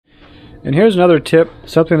And here's another tip,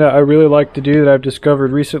 something that I really like to do that I've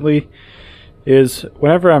discovered recently, is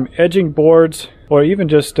whenever I'm edging boards or even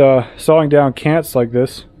just sawing down cants like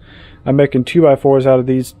this, I'm making 2x4s out of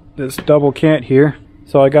this double cant here.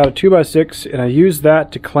 So I got a 2x6 and I use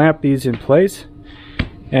that to clamp these in place,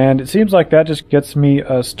 and it seems like that just gets me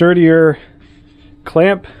a sturdier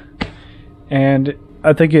clamp, and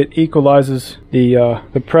I think it equalizes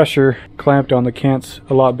the pressure clamped on the cants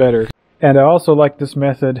a lot better. And I also like this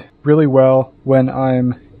method really well when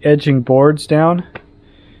I'm edging boards down.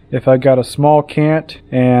 If I got a small cant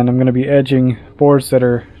and I'm going to be edging boards that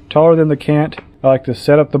are taller than the cant, I like to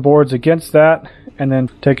set up the boards against that and then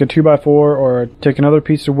take a 2x4 or take another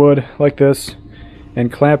piece of wood like this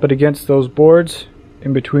and clamp it against those boards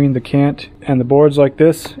in between the cant and the boards like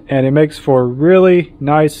this, and it makes for a really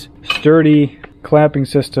nice sturdy clamping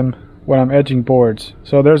system when I'm edging boards.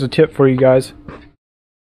 So there's a tip for you guys.